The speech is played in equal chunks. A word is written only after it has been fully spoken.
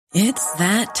It's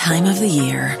that time of the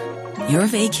year. Your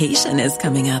vacation is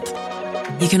coming up.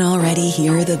 You can already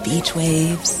hear the beach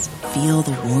waves, feel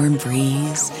the warm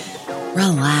breeze,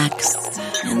 relax,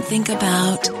 and think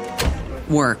about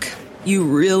work. You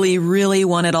really, really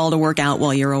want it all to work out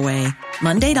while you're away.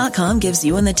 Monday.com gives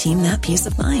you and the team that peace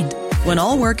of mind. When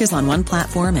all work is on one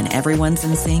platform and everyone's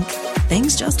in sync,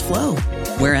 things just flow.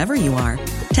 Wherever you are,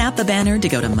 tap the banner to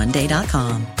go to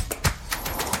Monday.com.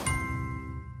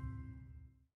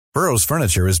 Burrow's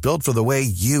furniture is built for the way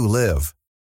you live.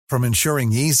 From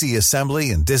ensuring easy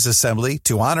assembly and disassembly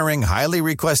to honoring highly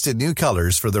requested new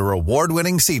colors for their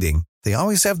award-winning seating, they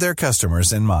always have their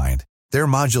customers in mind. Their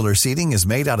modular seating is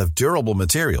made out of durable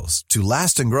materials to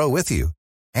last and grow with you.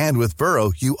 And with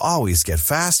Burrow, you always get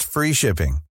fast, free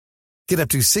shipping. Get up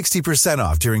to 60%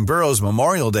 off during Burrow's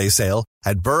Memorial Day sale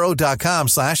at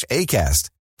burrow.com/ACAST.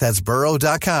 That's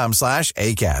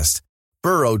burrow.com/ACAST.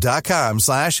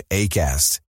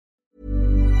 burrow.com/ACAST.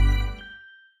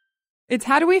 It's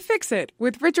How Do We Fix It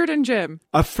with Richard and Jim.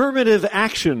 Affirmative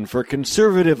action for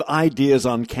conservative ideas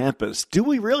on campus. Do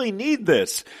we really need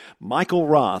this? Michael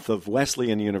Roth of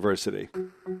Wesleyan University.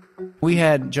 We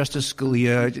had Justice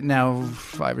Scalia now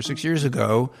 5 or 6 years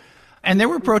ago, and there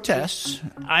were protests.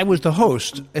 I was the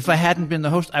host. If I hadn't been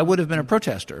the host, I would have been a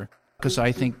protester, because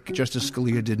I think Justice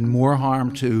Scalia did more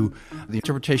harm to the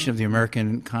interpretation of the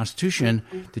American Constitution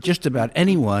than just about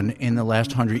anyone in the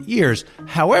last 100 years.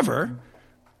 However,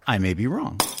 I may be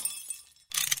wrong.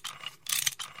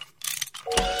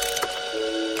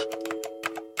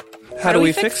 How do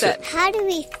we fix it? How do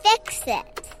we fix it?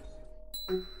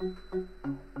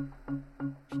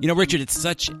 You know, Richard, it's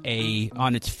such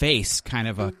on its face, kind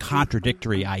of a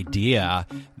contradictory idea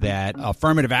that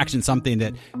affirmative action, something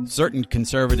that certain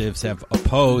conservatives have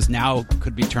opposed, now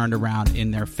could be turned around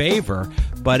in their favor,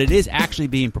 but it is actually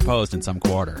being proposed in some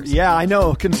quarters. Yeah, I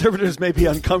know. Conservatives may be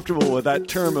uncomfortable with that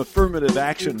term affirmative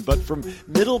action, but from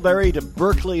Middlebury to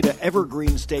Berkeley to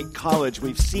Evergreen State College,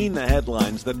 we've seen the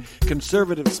headlines that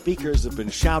conservative speakers have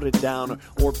been shouted down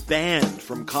or banned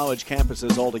from college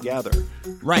campuses altogether.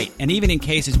 Right, and even in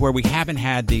cases where we haven't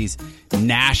had these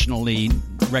nationally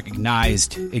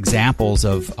recognized examples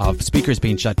of speakers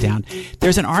being shut down,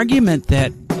 there's an argument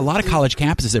that a lot of college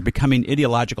campuses are becoming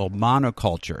ideological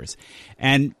monocultures.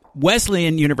 And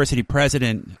Wesleyan University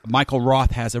President Michael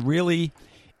Roth has a really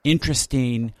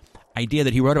interesting idea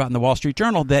that he wrote about in the Wall Street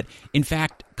Journal, that, in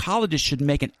fact, colleges should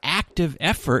make an active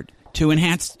effort to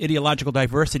enhance ideological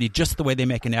diversity just the way they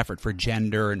make an effort for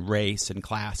gender and race and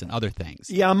class and other things.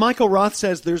 Yeah, Michael Roth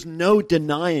says there's no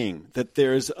denying that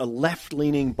there's a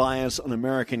left-leaning bias on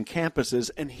American campuses,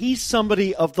 and he's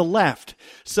somebody of the left.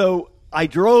 So I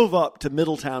drove up to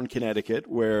Middletown, Connecticut,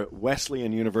 where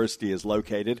Wesleyan University is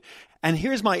located, and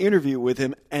here's my interview with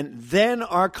him, and then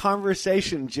our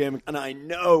conversation, Jim, and I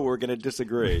know we're going to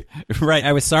disagree. Right.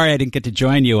 I was sorry I didn't get to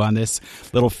join you on this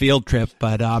little field trip,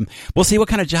 but we'll see what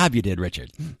kind of job you did, Richard.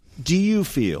 Do you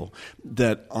feel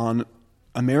that on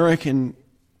American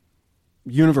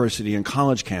university and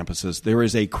college campuses there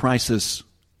is a crisis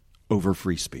over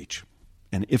free speech?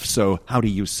 And if so, how do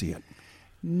you see it?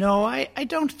 No, I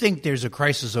don't think there's a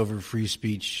crisis over free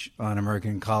speech on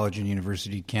American college and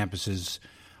university campuses.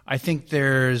 I think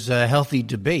there's a healthy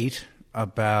debate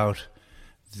about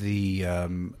the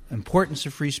importance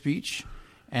of free speech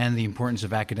and the importance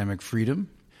of academic freedom,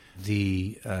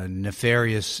 the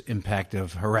nefarious impact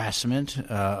of harassment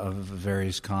of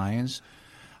various kinds.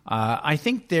 I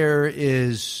think there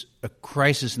is a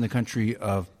crisis in the country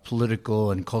of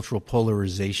political and cultural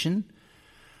polarization.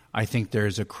 I think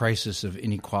there's a crisis of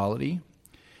inequality,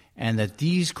 and that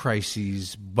these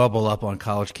crises bubble up on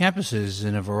college campuses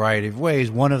in a variety of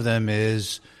ways. One of them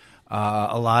is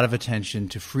a lot of attention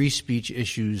to free speech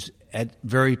issues at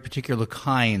very particular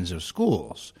kinds of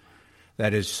schools.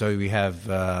 That is, so we have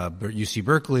UC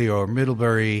Berkeley or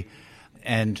Middlebury,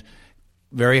 and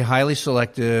very highly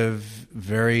selective,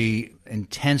 very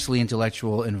intensely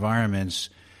intellectual environments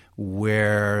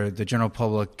where the general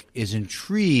public is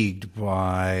intrigued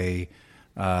by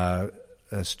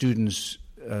students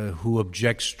who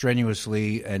object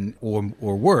strenuously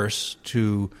or worse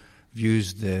to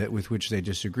views with which they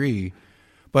disagree.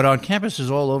 But on campuses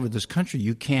all over this country,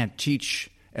 you can't teach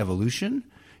evolution.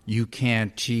 You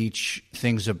can't teach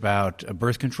things about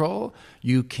birth control.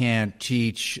 You can't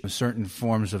teach certain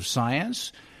forms of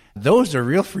science. Those are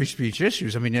real free speech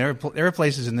issues. I mean, there are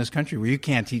places in this country where you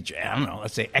can't teach, I don't know,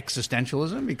 let's say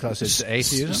existentialism because it's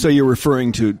atheism. So you're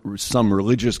referring to some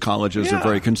religious colleges or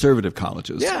very conservative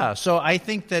colleges. Yeah. So I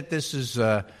think that this is,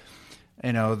 whether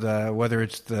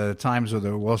it's the Times or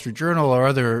the Wall Street Journal or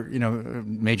other,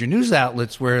 major news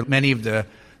outlets where many of the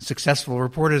successful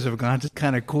reporters have gone to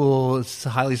kind of cool,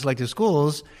 highly selective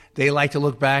schools, they like to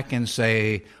look back and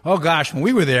say, oh gosh, when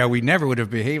we were there, we never would have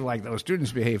behaved like those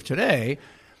students behave today.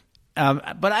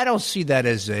 But I don't see that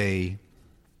as a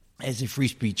free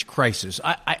speech crisis.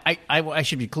 I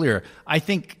should be clear. I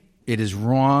think it is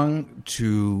wrong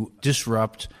to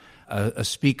disrupt a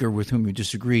speaker with whom you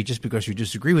disagree just because you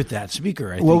disagree with that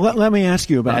speaker. Well, let me ask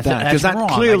you about that, because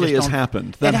that clearly has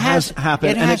happened. That has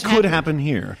happened, and it could happen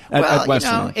here at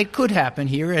Wesleyan. It could happen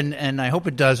here, and I hope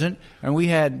it doesn't. And we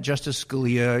had Justice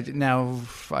Scalia now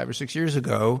 5 or 6 years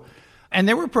ago, and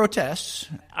there were protests.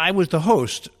 I was the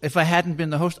host. If I hadn't been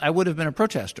the host, I would have been a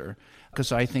protester,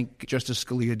 because I think Justice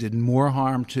Scalia did more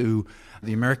harm to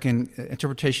the American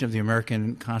interpretation of the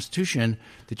American Constitution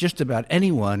than just about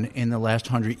anyone in the last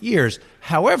 100 years.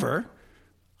 However,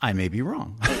 I may be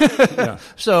wrong. Yeah.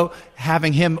 So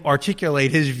having him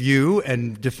articulate his view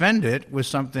and defend it was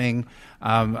something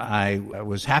I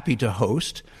was happy to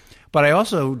host. But I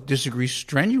also disagree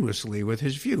strenuously with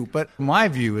his view. But my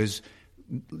view is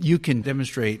you can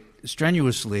demonstrate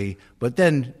strenuously, but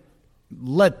then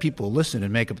let people listen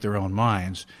and make up their own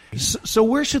minds. So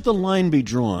where should the line be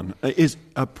drawn? Is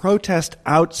a protest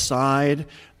outside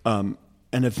an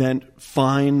event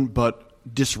fine, but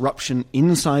disruption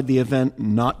inside the event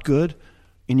not good,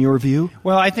 in your view?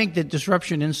 Well, I think that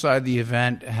disruption inside the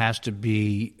event has to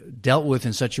be dealt with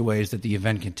in such a way that the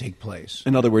event can take place.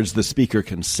 In other words, the speaker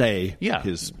can say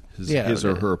his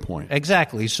or her point.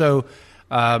 Exactly. So,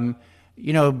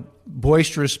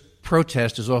 boisterous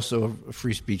protest is also a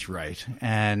free speech right,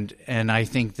 and I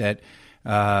think that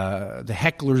the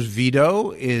heckler's veto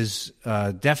is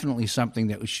definitely something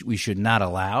that we should not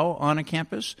allow on a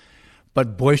campus,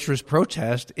 but boisterous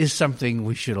protest is something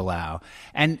we should allow.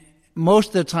 And most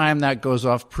of the time that goes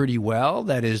off pretty well.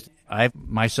 That is, I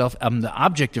myself am the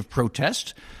object of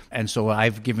protest, and so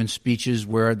I've given speeches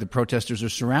where the protesters are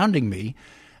surrounding me,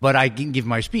 but I can give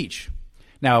my speech.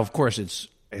 Now, of course, it's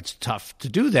tough to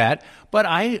do that, but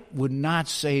I would not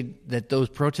say that those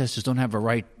protesters don't have a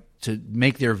right to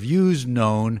make their views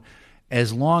known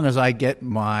as long as I get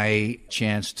my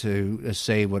chance to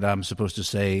say what I'm supposed to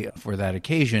say for that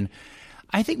occasion.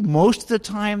 I think most of the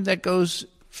time that goes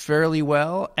fairly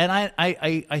well, and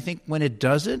I think when it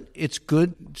doesn't, it's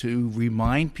good to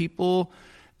remind people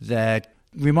that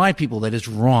it's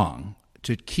wrong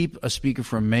to keep a speaker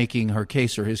from making her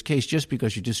case or his case just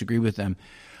because you disagree with them.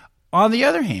 On the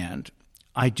other hand,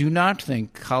 I do not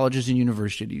think colleges and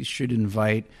universities should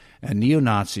invite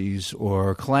neo-Nazis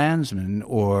or Klansmen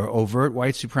or overt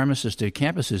white supremacists to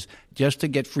campuses just to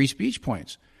get free speech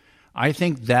points. I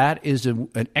think that is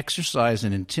an exercise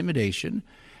in intimidation,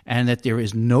 and that there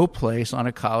is no place on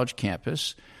a college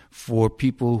campus for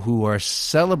people who are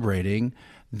celebrating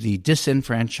the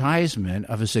disenfranchisement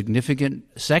of a significant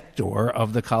sector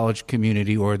of the college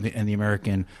community and the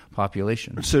American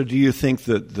population. So do you think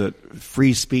that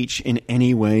free speech in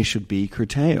any way should be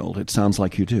curtailed? It sounds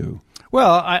like you do.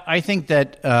 Well, I think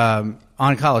that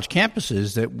on college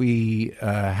campuses that we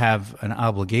have an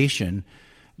obligation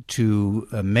to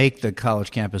make the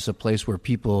college campus a place where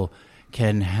people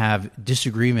can have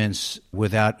disagreements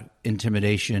without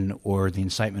intimidation or the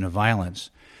incitement of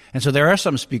violence. And so there are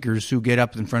some speakers who get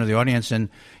up in front of the audience and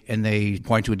they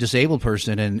point to a disabled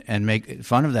person and make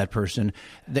fun of that person.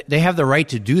 They have the right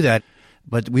to do that,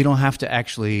 but we don't have to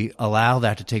actually allow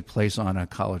that to take place on a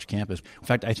college campus. In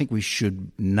fact, I think we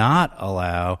should not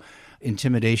allow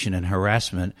intimidation and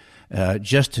harassment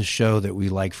just to show that we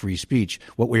like free speech.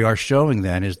 What we are showing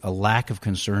then is a lack of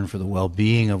concern for the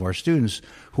well-being of our students,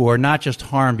 who are not just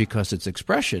harmed because it's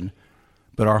expression,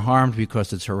 but are harmed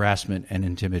because it's harassment and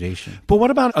intimidation. But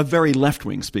what about a very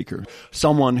left-wing speaker,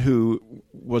 someone who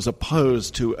was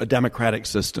opposed to a democratic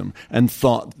system and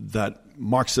thought that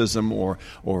Marxism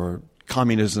or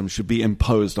communism should be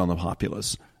imposed on the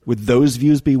populace? Would those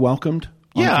views be welcomed?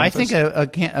 Yeah, I think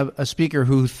a speaker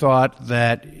who thought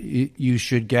that you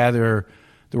should gather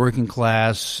the working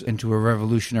class into a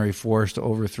revolutionary force to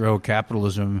overthrow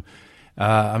capitalism.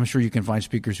 I'm sure you can find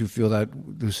speakers who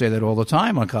say that all the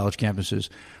time on college campuses.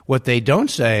 What they don't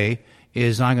say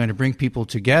is, I'm going to bring people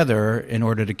together in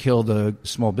order to kill the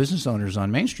small business owners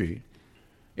on Main Street.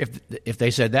 If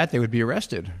they said that, they would be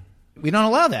arrested. We don't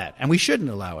allow that, and we shouldn't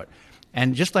allow it.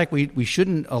 And just like we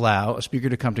shouldn't allow a speaker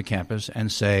to come to campus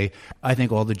and say, I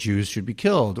think all the Jews should be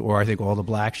killed, or I think all the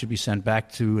blacks should be sent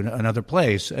back to another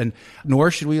place. And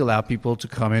nor should we allow people to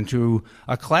come into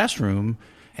a classroom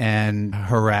and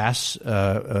harass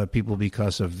people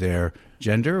because of their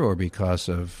gender or because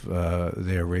of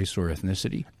their race or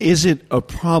ethnicity. Is it a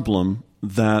problem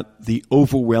that the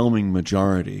overwhelming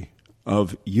majority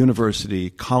of university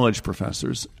college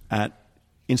professors at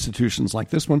institutions like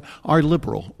this one are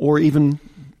liberal, or even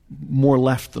more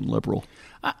left than liberal.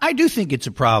 I do think it's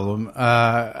a problem,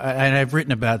 and I've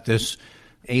written about this,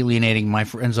 alienating my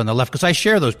friends on the left, because I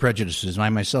share those prejudices. I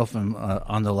myself am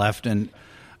on the left, and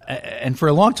for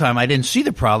a long time I didn't see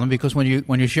the problem, because when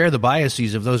you share the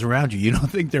biases of those around you, you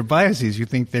don't think they're biases. You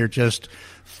think they're just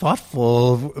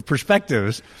thoughtful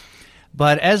perspectives.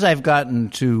 But as I've gotten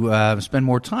to spend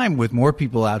more time with more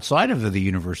people outside of the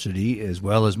university, as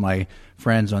well as my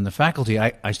friends on the faculty,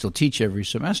 I still teach every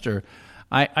semester.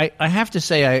 I have to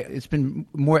say it's been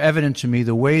more evident to me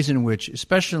the ways in which,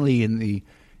 especially in the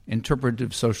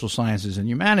interpretive social sciences and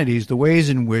humanities, the ways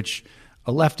in which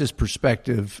a leftist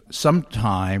perspective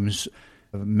sometimes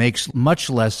makes much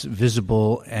less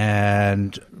visible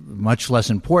and much less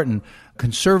important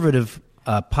conservative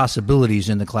possibilities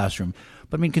in the classroom.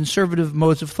 But I mean conservative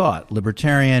modes of thought,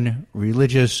 libertarian,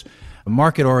 religious,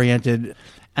 market-oriented.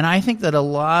 And I think that a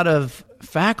lot of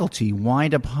faculty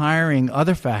wind up hiring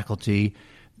other faculty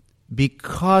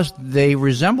because they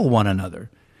resemble one another.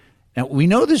 Now, we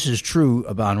know this is true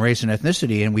about race and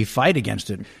ethnicity, and we fight against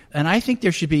it. And I think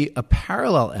there should be a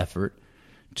parallel effort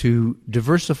to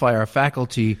diversify our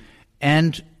faculty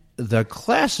and the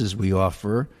classes we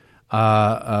offer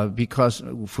because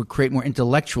for create more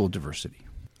intellectual diversity.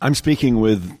 I'm speaking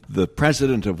with the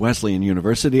president of Wesleyan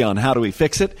University on How Do We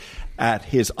Fix It at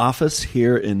his office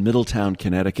here in Middletown,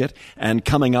 Connecticut. And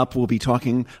coming up, we'll be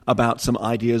talking about some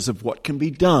ideas of what can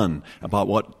be done about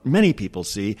what many people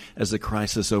see as a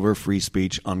crisis over free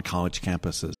speech on college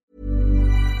campuses.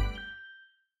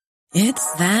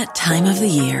 It's that time of the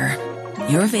year.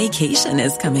 Your vacation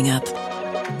is coming up.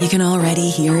 You can already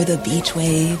hear the beach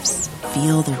waves,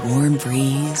 feel the warm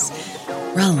breeze,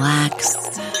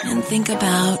 relax, and think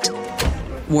about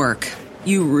work.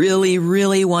 You really,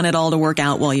 really want it all to work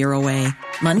out while you're away.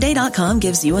 Monday.com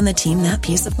gives you and the team that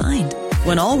peace of mind.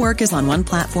 When all work is on one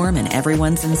platform and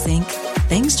everyone's in sync,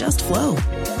 things just flow.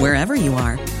 Wherever you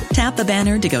are, tap the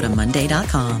banner to go to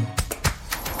Monday.com.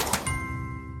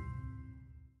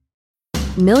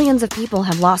 Millions of people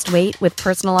have lost weight with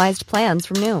personalized plans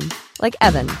from Noom. Like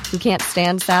Evan, who can't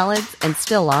stand salads and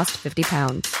still lost 50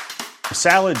 pounds.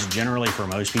 Salads generally for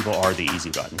most people are the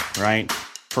easy button, right?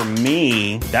 For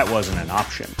me, that wasn't an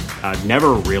option. I never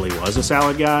really was a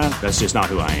salad guy. That's just not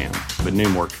who I am. But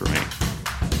Noom worked for me.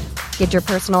 Get your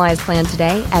personalized plan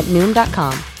today at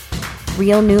Noom.com.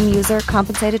 Real Noom user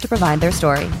compensated to provide their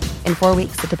story. In 4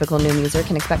 weeks, the typical Noom user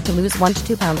can expect to lose 1 to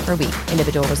 2 pounds per week.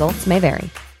 Individual results may vary.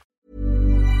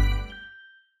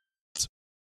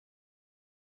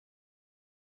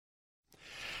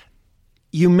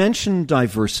 You mentioned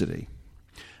diversity.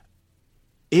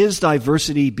 Is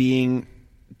diversity being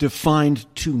defined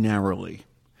too narrowly?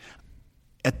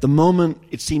 At the moment,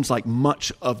 it seems like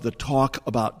much of the talk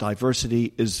about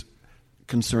diversity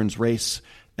concerns race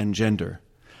and gender.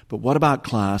 But what about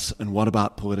class, and what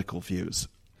about political views?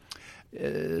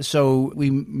 So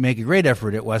we make a great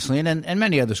effort at Wesleyan, and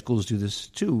many other schools do this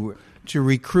too, to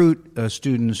recruit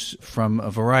students from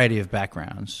a variety of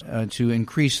backgrounds to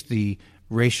increase the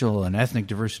racial and ethnic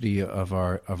diversity of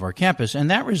our campus,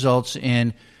 and that results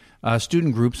in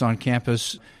student groups on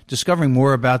campus discovering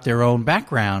more about their own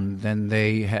background than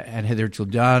they had hitherto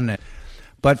done.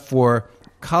 But for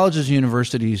colleges and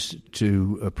universities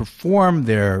to perform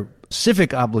their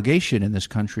civic obligation in this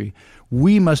country,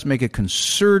 we must make a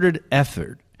concerted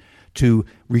effort to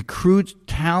recruit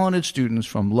talented students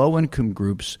from low-income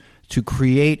groups to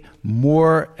create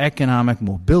more economic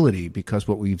mobility, because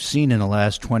what we've seen in the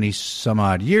last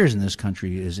 20-some-odd years in this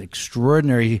country is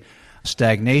extraordinary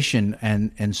stagnation,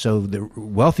 and so the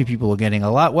wealthy people are getting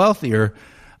a lot wealthier,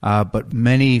 but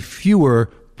many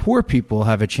fewer poor people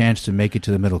have a chance to make it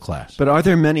to the middle class. But are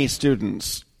there many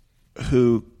students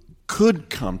who could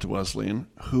come to Wesleyan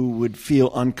who would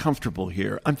feel uncomfortable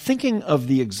here? I'm thinking of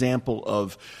the example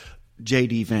of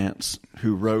J.D. Vance,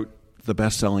 who wrote the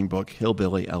best-selling book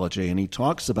Hillbilly Elegy, and he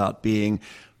talks about being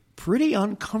pretty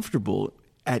uncomfortable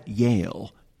at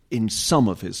Yale in some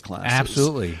of his classes.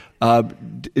 Absolutely.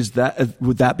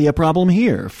 Would that be a problem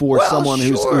here for someone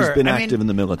who's been active in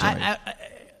the military?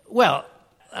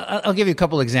 I'll give you a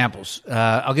couple examples.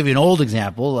 I'll give you an old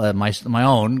example, my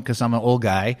own, because I'm an old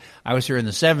guy. I was here in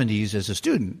the 70s as a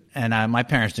student, and my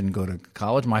parents didn't go to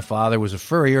college. My father was a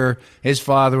furrier. His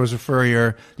father was a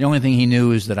furrier. The only thing he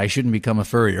knew is that I shouldn't become a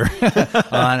furrier.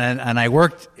 and I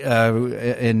worked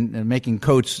in making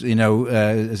coats,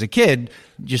 as a kid,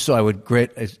 just so I would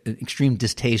get an extreme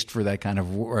distaste for that kind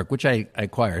of work, which I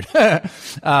acquired.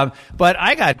 But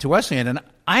I got to Wesleyan, and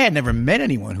I had never met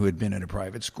anyone who had been at a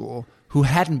private school who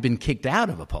hadn't been kicked out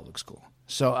of a public school.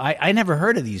 So I never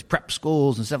heard of these prep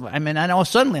schools and stuff. I mean, I know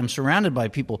suddenly I'm surrounded by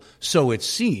people, so it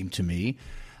seemed to me,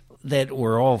 that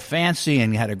were all fancy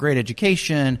and had a great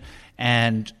education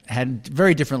and had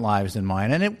very different lives than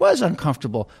mine. And it was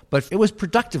uncomfortable, but it was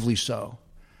productively so.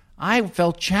 I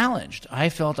felt challenged. I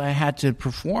felt I had to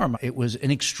perform. It was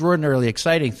an extraordinarily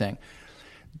exciting thing.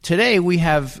 Today, we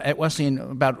have at Wesleyan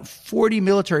about 40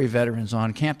 military veterans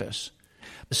on campus.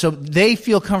 So they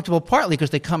feel comfortable partly because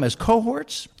they come as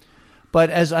cohorts.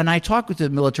 And I talk with the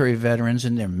military veterans,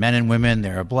 and they're men and women,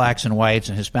 there are blacks and whites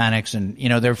and Hispanics, and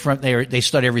they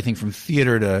study everything from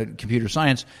theater to computer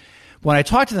science. When I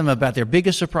talked to them about their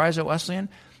biggest surprise at Wesleyan,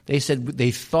 they said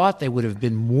they thought they would have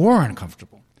been more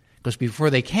uncomfortable because before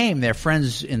they came, their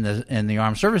friends in the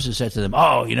armed services said to them,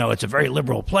 "Oh, it's a very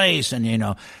liberal place, and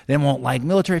they won't like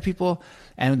military people."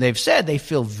 And they've said they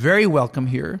feel very welcome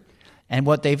here. And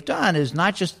what they've done is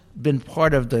not just been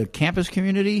part of the campus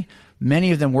community.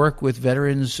 Many of them work with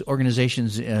veterans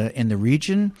organizations in the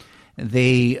region.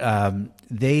 They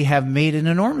have made an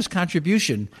enormous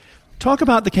contribution. Talk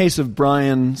about the case of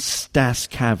Brian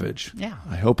Staskavage. Yeah.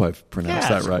 I hope I've pronounced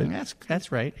that right.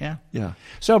 That's right, yeah. Yeah.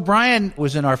 So Brian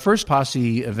was in our first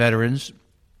posse of veterans,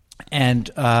 and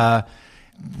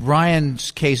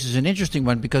Brian's case is an interesting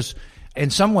one because in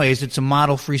some ways, it's a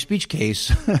model free speech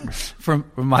case from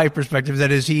my perspective. That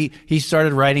is, he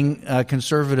started writing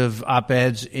conservative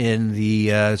op-eds in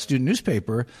the student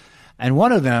newspaper, and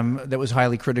one of them that was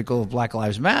highly critical of Black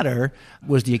Lives Matter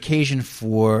was the occasion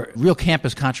for real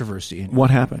campus controversy. What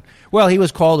happened? Well, he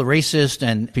was called a racist,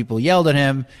 and people yelled at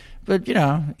him. But,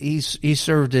 he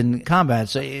served in combat,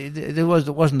 so it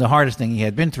wasn't the hardest thing he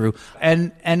had been through.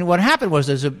 And what happened was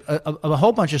there's a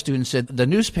whole bunch of students said the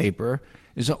newspaper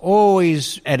is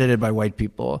always edited by white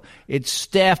people. It's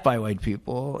staffed by white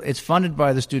people. It's funded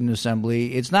by the student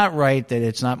assembly. It's not right that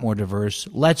it's not more diverse.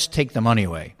 Let's take the money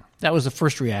away. That was the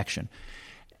first reaction.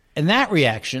 And that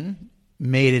reaction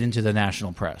made it into the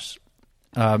national press.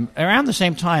 Around the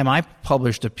same time, I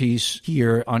published a piece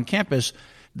here on campus,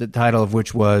 the title of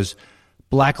which was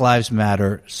Black Lives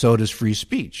Matter, So Does Free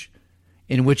Speech,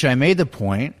 in which I made the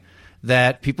point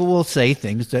that people will say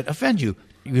things that offend you.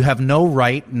 You have no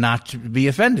right not to be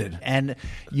offended. And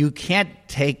you can't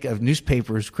take a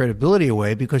newspaper's credibility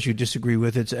away because you disagree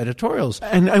with its editorials.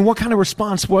 And what kind of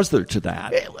response was there to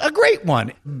that? A great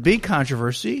one. Big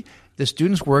controversy. The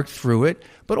students worked through it.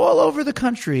 But all over the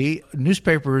country,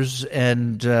 newspapers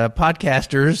and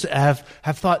podcasters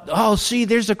have thought, oh, see,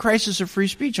 there's a crisis of free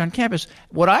speech on campus.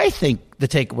 What I think the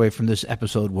takeaway from this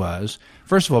episode was,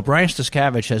 first of all, Brian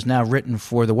Staskavage has now written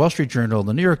for the Wall Street Journal,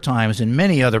 the New York Times, and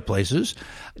many other places.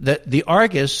 That the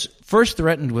Argus first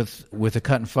threatened with a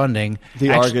cut in funding.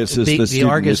 The Argus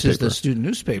is the student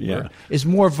newspaper. Yeah. Is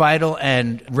more vital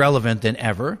and relevant than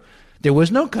ever. There was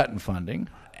no cut in funding.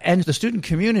 And the student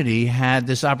community had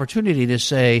this opportunity to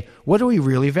say, what do we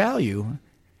really value?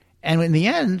 And in the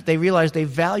end, they realized they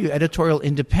value editorial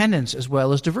independence as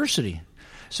well as diversity.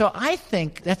 So I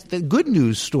think that's the good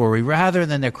news story rather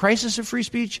than the crisis of free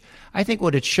speech. I think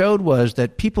what it showed was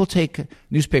that people take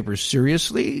newspapers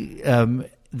seriously.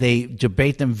 They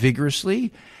debate them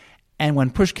vigorously. And when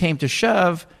push came to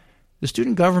shove, the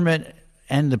student government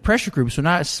and the pressure groups were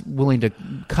not willing to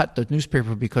cut the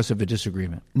newspaper because of a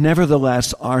disagreement.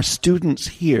 Nevertheless, our students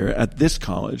here at this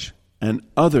college and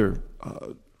other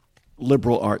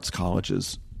liberal arts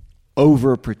colleges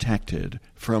overprotected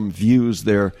from views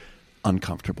they're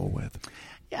uncomfortable with.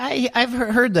 I've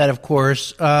heard that, of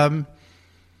course. I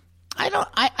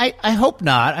hope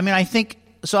not. I mean, I think.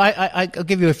 So I'll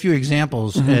give you a few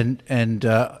examples, and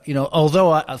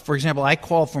although, for example, I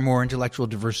call for more intellectual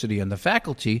diversity in the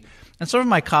faculty, and some of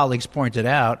my colleagues pointed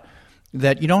out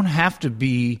that you don't have to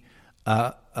be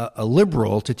a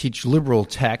liberal to teach liberal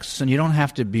texts, and you don't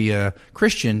have to be a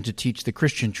Christian to teach the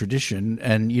Christian tradition,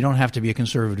 and you don't have to be a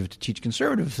conservative to teach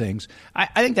conservative things. I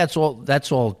think that's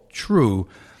all true,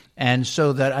 and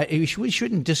so that we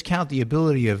shouldn't discount the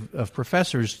ability of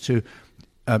professors to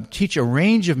teach a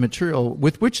range of material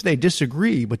with which they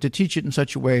disagree, but to teach it in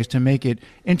such a way as to make it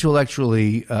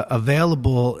intellectually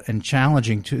available and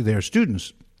challenging to their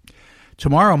students.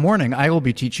 Tomorrow morning, I will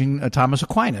be teaching Thomas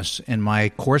Aquinas in my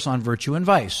course on virtue and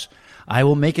vice. I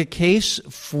will make a case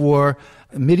for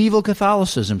medieval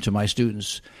Catholicism to my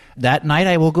students. That night,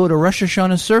 I will go to Rosh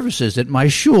Hashanah services at my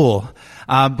shul.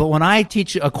 But when I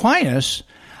teach Aquinas,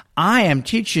 I am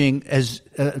teaching as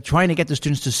trying to get the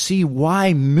students to see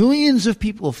why millions of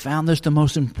people found this the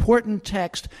most important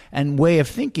text and way of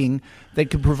thinking that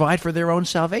could provide for their own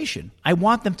salvation. I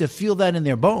want them to feel that in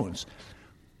their bones.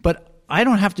 But I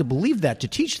don't have to believe that to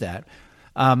teach that.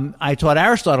 I taught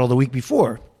Aristotle the week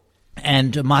before,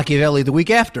 and Machiavelli the week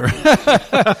after.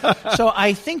 So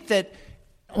I think that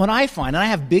when I find, and I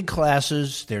have big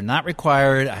classes, they're not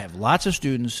required, I have lots of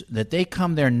students, that they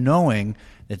come there knowing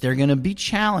that they're going to be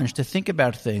challenged to think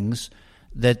about things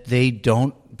that they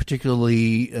don't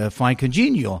particularly find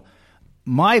congenial.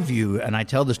 My view, and I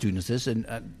tell the students this,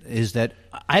 is that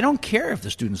I don't care if the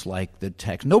students like the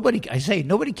text. Nobody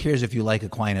cares if you like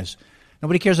Aquinas.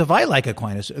 Nobody cares if I like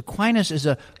Aquinas. Aquinas is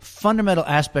a fundamental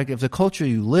aspect of the culture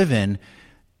you live in.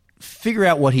 Figure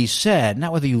out what he said,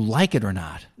 not whether you like it or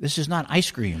not. This is not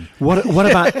ice cream. What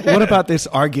about this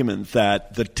argument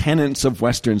that the tenets of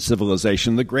Western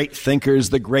civilization, the great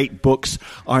thinkers, the great books,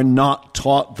 are not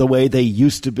taught the way they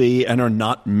used to be and are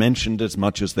not mentioned as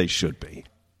much as they should be?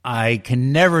 I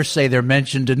can never say they're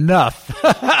mentioned enough.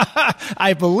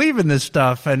 I believe in this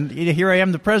stuff, and here I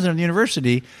am, the president of the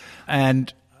university,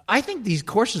 and I think these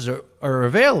courses are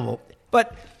available.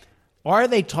 But are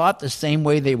they taught the same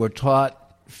way they were taught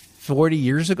 40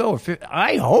 years ago?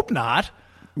 I hope not.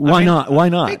 Why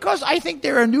not? Because I think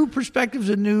there are new perspectives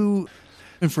and new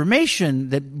information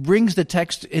that brings the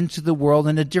text into the world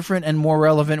in a different and more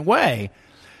relevant way.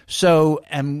 So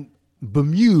I'm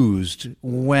bemused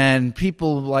when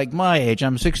people like my age,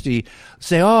 I'm 60,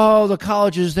 say, oh, the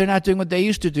colleges, they're not doing what they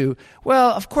used to do. Well,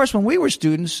 of course, when we were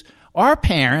students, our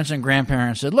parents and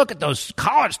grandparents said, look at those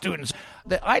college students.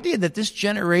 The idea that this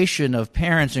generation of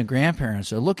parents and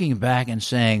grandparents are looking back and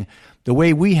saying the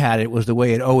way we had it was the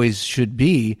way it always should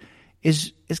be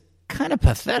is kind of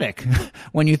pathetic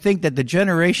when you think that the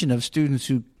generation of students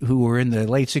who were in the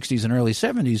late 60s and early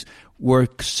 70s were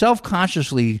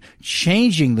self-consciously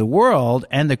changing the world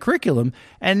and the curriculum,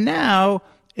 and now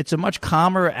it's a much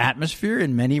calmer atmosphere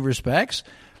in many respects.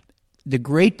 The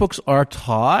great books are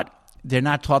taught. They're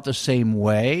not taught the same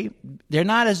way. They're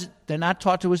not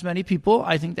taught to as many people.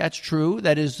 I think that's true.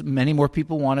 That is, many more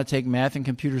people want to take math and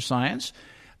computer science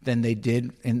than they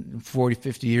did 40,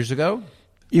 50 years ago.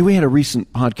 Yeah, we had a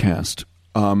recent podcast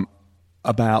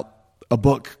about a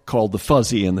book called The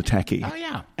Fuzzy and the Techie. Oh,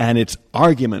 yeah. And its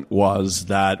argument was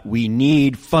that we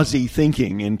need fuzzy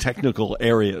thinking in technical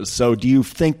areas. So do you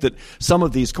think that some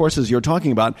of these courses you're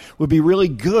talking about would be really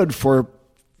good for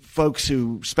folks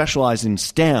who specialize in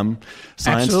STEM,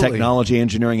 science, Absolutely. technology,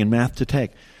 engineering, and math to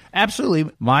take? Absolutely.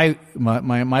 My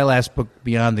last book,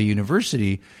 Beyond the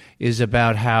University, is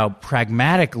about how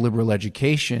pragmatic liberal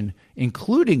education,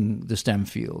 including the STEM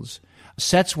fields,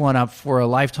 sets one up for a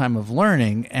lifetime of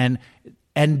learning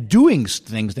and doing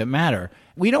things that matter.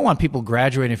 We don't want people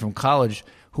graduating from college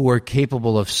who are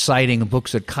capable of citing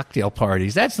books at cocktail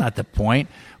parties. That's not the point.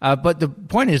 But the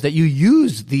point is that you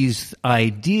use these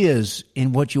ideas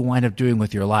in what you wind up doing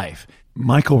with your life.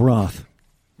 Michael Roth,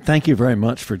 thank you very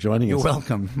much for joining us. You're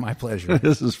welcome. My pleasure.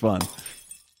 This is fun.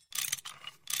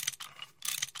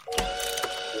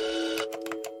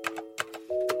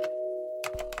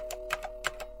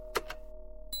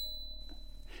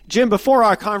 Jim, before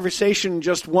our conversation,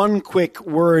 just one quick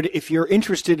word. If you're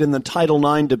interested in the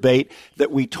Title IX debate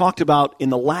that we talked about in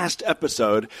the last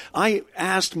episode, I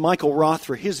asked Michael Roth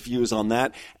for his views on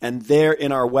that, and there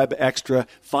in our web extra,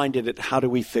 find it at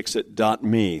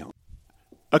howdowefixit.me.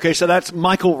 Okay, so that's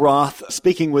Michael Roth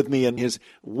speaking with me in his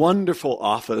wonderful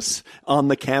office on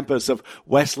the campus of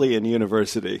Wesleyan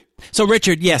University. So,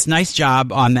 Richard, yes, nice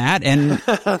job on that. And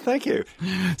thank you.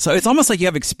 So it's almost like you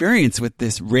have experience with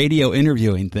this radio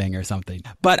interviewing thing or something.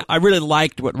 But I really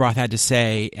liked what Roth had to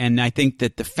say, and I think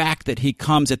that the fact that he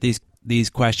comes at these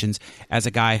questions as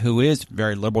a guy who is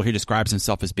very liberal, he describes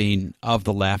himself as being of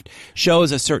the left,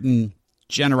 shows a certain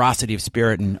generosity of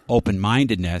spirit and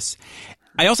open-mindedness.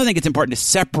 I also think it's important to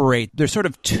separate. There's sort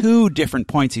of two different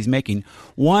points he's making.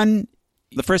 One,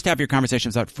 the first half of your conversation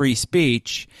was about free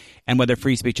speech and whether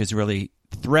free speech is really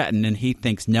threatened, and he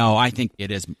thinks, no, I think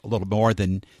it is a little more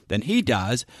than he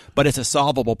does, but it's a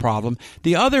solvable problem.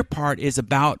 The other part is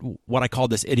about what I call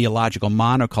this ideological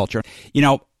monoculture. You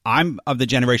know, I'm of the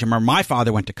generation where my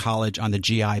father went to college on the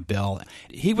GI Bill.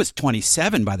 He was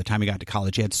 27 by the time he got to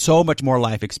college. He had so much more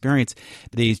life experience.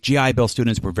 These GI Bill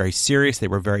students were very serious. They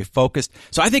were very focused.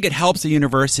 So I think it helps the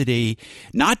university,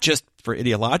 not just for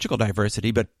ideological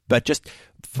diversity, but just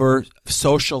for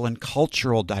social and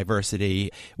cultural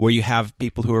diversity, where you have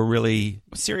people who are really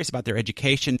serious about their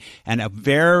education and a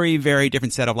very, very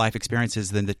different set of life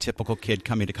experiences than the typical kid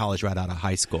coming to college right out of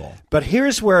high school. But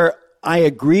here's where I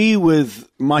agree with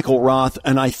Michael Roth,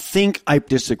 and I think I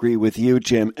disagree with you,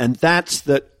 Jim, and that's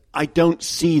that I don't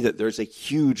see that there's a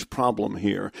huge problem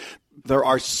here. There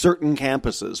are certain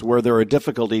campuses where there are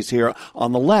difficulties here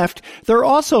on the left. There are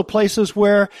also places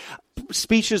where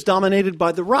speech is dominated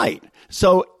by the right.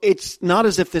 So it's not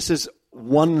as if this is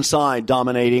one side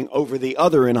dominating over the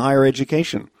other in higher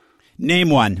education. Name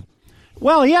one.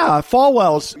 Well, yeah,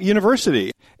 Falwell's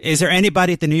University. Is there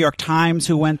anybody at the New York Times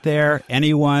who went there?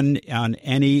 Anyone on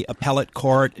any appellate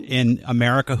court in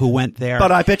America who went there?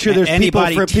 But I bet you there's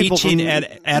anybody people teaching from at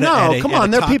a there are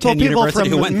top people 10 university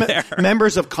from who went there.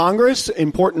 members of Congress,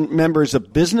 important members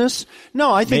of business.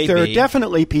 No, I think there are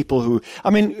definitely people who.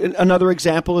 I mean, another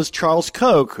example is Charles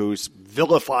Koch, who's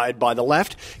vilified by the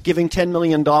left, giving $10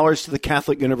 million to the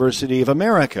Catholic University of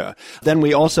America. Then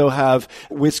we also have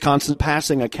Wisconsin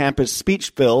passing a campus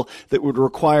speech bill that would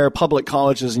require public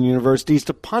colleges and universities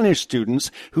to punish students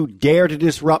who dare to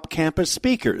disrupt campus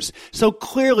speakers. So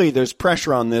clearly there's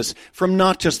pressure on this from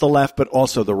not just the left, but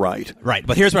also the right. Right.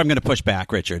 But here's where I'm going to push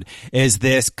back, Richard. Is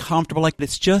this comfortable? Like,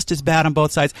 it's just as bad on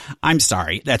both sides? I'm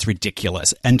sorry. That's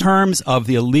ridiculous. In terms of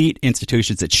the elite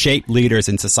institutions that shape leaders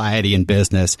in society and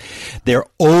business, they're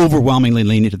overwhelmingly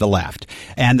leaning to the left.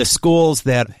 And the schools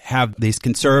that have these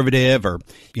conservative or,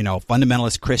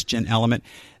 fundamentalist Christian element,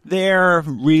 they're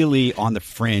really on the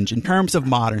fringe in terms of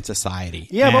modern society.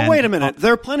 Yeah, but wait a minute.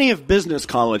 There are plenty of business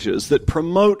colleges that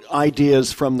promote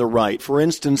ideas from the right. For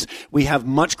instance, we have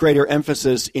much greater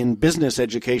emphasis in business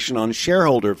education on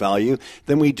shareholder value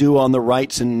than we do on the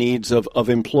rights and needs of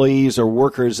employees or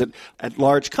workers at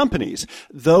large companies.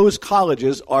 Those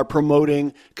colleges are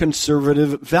promoting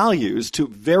conservative values to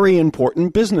very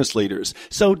important business leaders.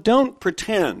 So don't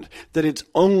pretend that it's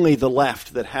only the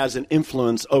left that has an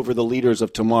influence over the leaders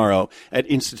of tomorrow at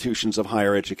institutions of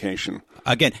higher education.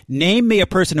 Again, name me a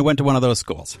person who went to one of those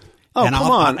schools. Oh,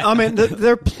 come on. I mean,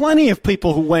 there are plenty of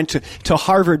people who went to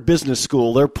Harvard Business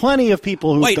School. There are plenty of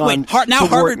people who've gone to now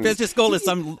Harvard Wharton. Business School is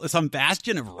some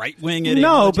bastion of right-wing ideology?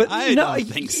 No, but I don't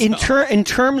think so. In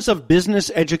terms of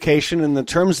business education and in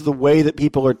terms of the way that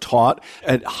people are taught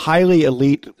at highly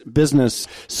elite business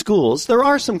schools, there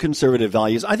are some conservative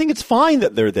values. I think it's fine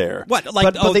that they're there. What,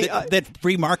 that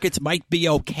free markets might be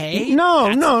okay?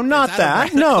 No, not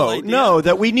that. No,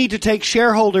 that we need to take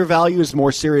shareholder values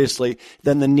more seriously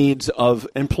than the needs of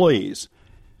employees.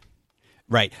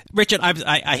 Right. Richard,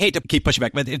 I hate to keep pushing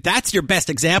back, but if that's your best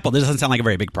example, this doesn't sound like a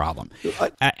very big problem.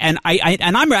 And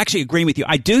I'm actually agreeing with you.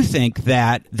 I do think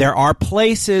that there are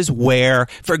places where,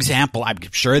 for example, I'm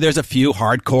sure there's a few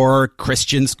hardcore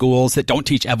Christian schools that don't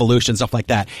teach evolution, stuff like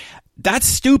that. That's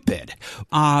stupid.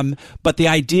 But the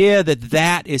idea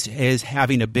that is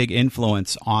having a big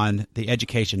influence on the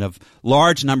education of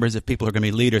large numbers of people who are going to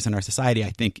be leaders in our society,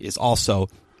 I think is also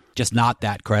just not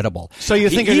that credible. So you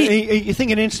think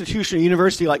an institution, a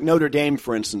university like Notre Dame,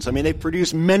 for instance, I mean, they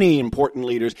produce many important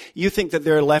leaders. You think that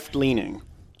they're left-leaning?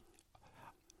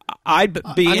 I'd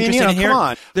be interested in hearing. Come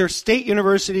on. There are state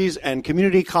universities and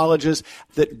community colleges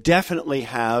that definitely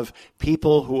have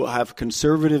people who have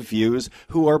conservative views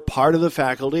who are part of the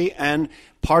faculty and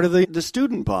part of the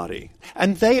student body.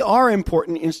 And they are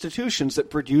important institutions that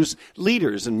produce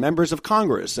leaders and members of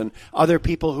Congress and other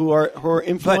people who are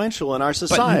influential in our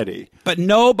society. But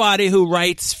nobody who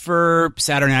writes for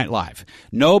Saturday Night Live,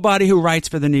 nobody who writes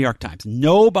for the New York Times,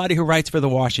 nobody who writes for the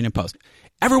Washington Post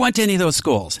ever went to any of those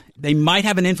schools. They might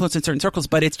have an influence in certain circles,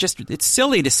 but it's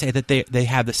silly to say that they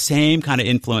have the same kind of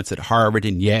influence that Harvard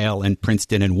and Yale and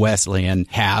Princeton and Wesleyan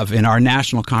have in our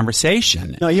national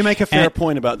conversation. No, you make a fair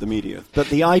point about the media. But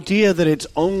the idea that it's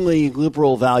only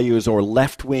liberal values or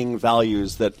left-wing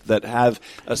values that have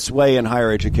a sway in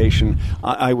higher education,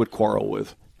 I would quarrel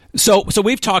with. So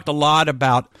we've talked a lot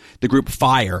about the group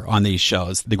FIRE on these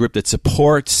shows, the group that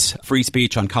supports free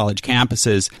speech on college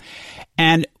campuses.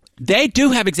 And they do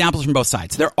have examples from both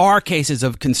sides. There are cases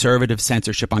of conservative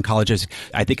censorship on colleges.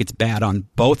 I think it's bad on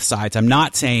both sides. I'm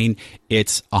not saying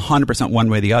it's 100% one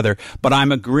way or the other, but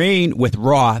I'm agreeing with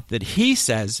Roth that he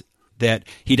says that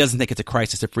he doesn't think it's a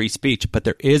crisis of free speech, but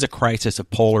there is a crisis of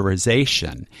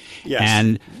polarization. Yes.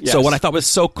 And so what I thought was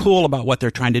so cool about what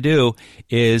they're trying to do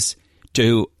is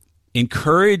to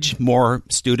encourage more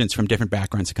students from different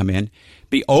backgrounds to come in,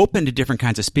 be open to different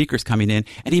kinds of speakers coming in.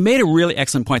 And he made a really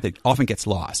excellent point that often gets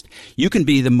lost. You can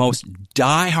be the most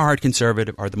diehard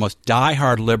conservative or the most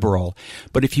diehard liberal,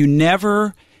 but if you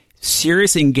never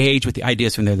seriously engage with the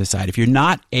ideas from the other side, if you're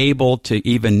not able to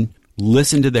even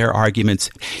listen to their arguments,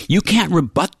 you can't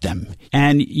rebut them.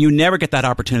 And you never get that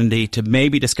opportunity to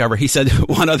maybe discover. He said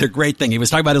one other great thing. He was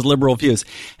talking about his liberal views,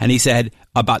 and he said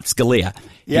about Scalia.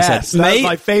 Yes, that was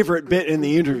my favorite bit in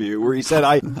the interview where he said,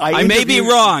 I may be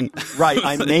wrong. Right,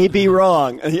 I may be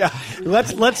wrong. Yeah,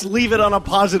 let's leave it on a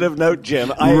positive note,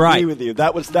 Jim. I agree with you.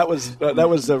 That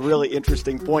was a really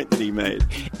interesting point that he made.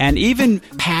 And even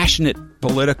passionate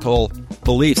political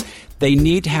beliefs, they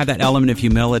need to have that element of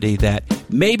humility that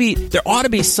maybe there ought to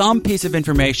be some piece of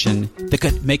information that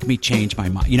could make me change my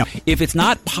mind. If it's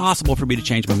not possible for me to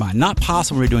change my mind, not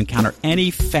possible for me to encounter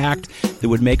any fact that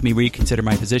would make me reconsider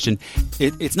my position,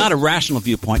 it's not a rational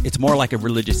viewpoint. It's more like a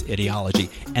religious ideology.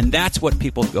 And that's what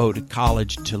people go to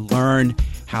college to learn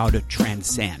how to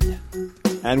transcend.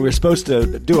 And we're supposed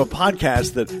to do a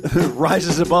podcast that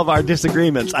rises above our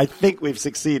disagreements. I think we've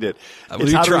succeeded.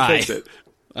 It's How Do We Fix It?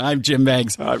 I'm Jim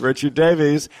Beggs. I'm Richard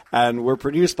Davies, and we're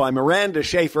produced by Miranda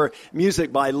Schaefer,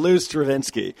 music by Lou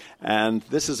Stravinsky. And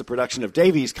this is a production of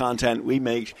Davies Content. We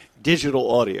make digital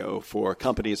audio for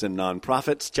companies and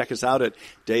nonprofits. Check us out at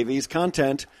Davies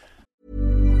Content.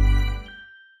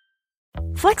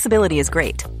 Flexibility is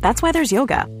great. That's why there's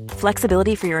yoga.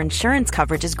 Flexibility for your insurance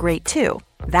coverage is great too.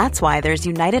 That's why there's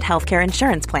United Healthcare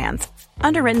Insurance Plans.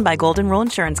 Underwritten by Golden Rule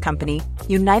Insurance Company,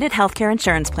 United Healthcare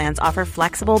Insurance Plans offer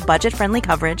flexible, budget-friendly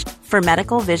coverage for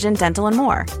medical, vision, dental, and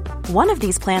more. One of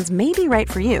these plans may be right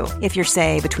for you if you're,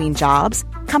 say, between jobs,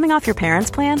 coming off your parents'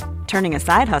 plan, turning a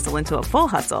side hustle into a full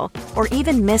hustle, or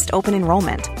even missed open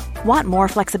enrollment. Want more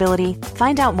flexibility?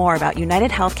 Find out more about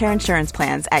United Healthcare Insurance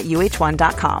Plans at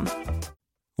uh1.com.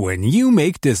 When you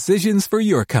make decisions for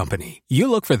your company,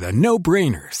 you look for the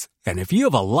no-brainers. And if you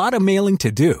have a lot of mailing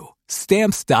to do,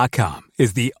 Stamps.com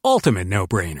is the ultimate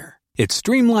no-brainer. It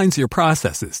streamlines your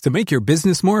processes to make your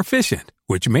business more efficient,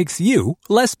 which makes you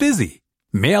less busy.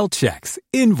 Mail checks,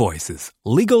 invoices,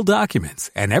 legal documents,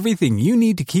 and everything you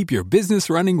need to keep your business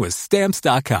running with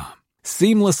Stamps.com.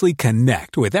 Seamlessly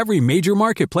connect with every major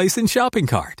marketplace and shopping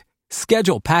cart.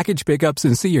 Schedule package pickups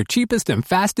and see your cheapest and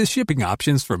fastest shipping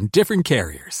options from different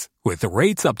carriers, with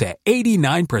rates up to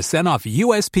 89% off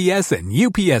USPS and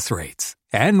UPS rates.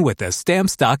 And with the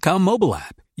Stamps.com mobile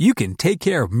app, you can take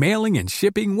care of mailing and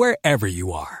shipping wherever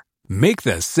you are. Make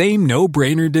the same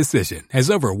no-brainer decision as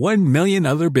over 1 million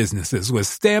other businesses with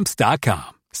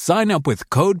Stamps.com. Sign up with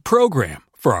code PROGRAM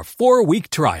for a 4-week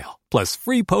trial, plus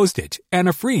free postage and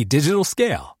a free digital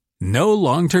scale. No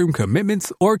long-term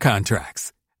commitments or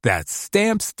contracts. That's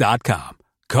Stamps.com.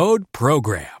 Code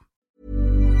PROGRAM.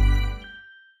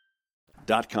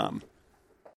 .com.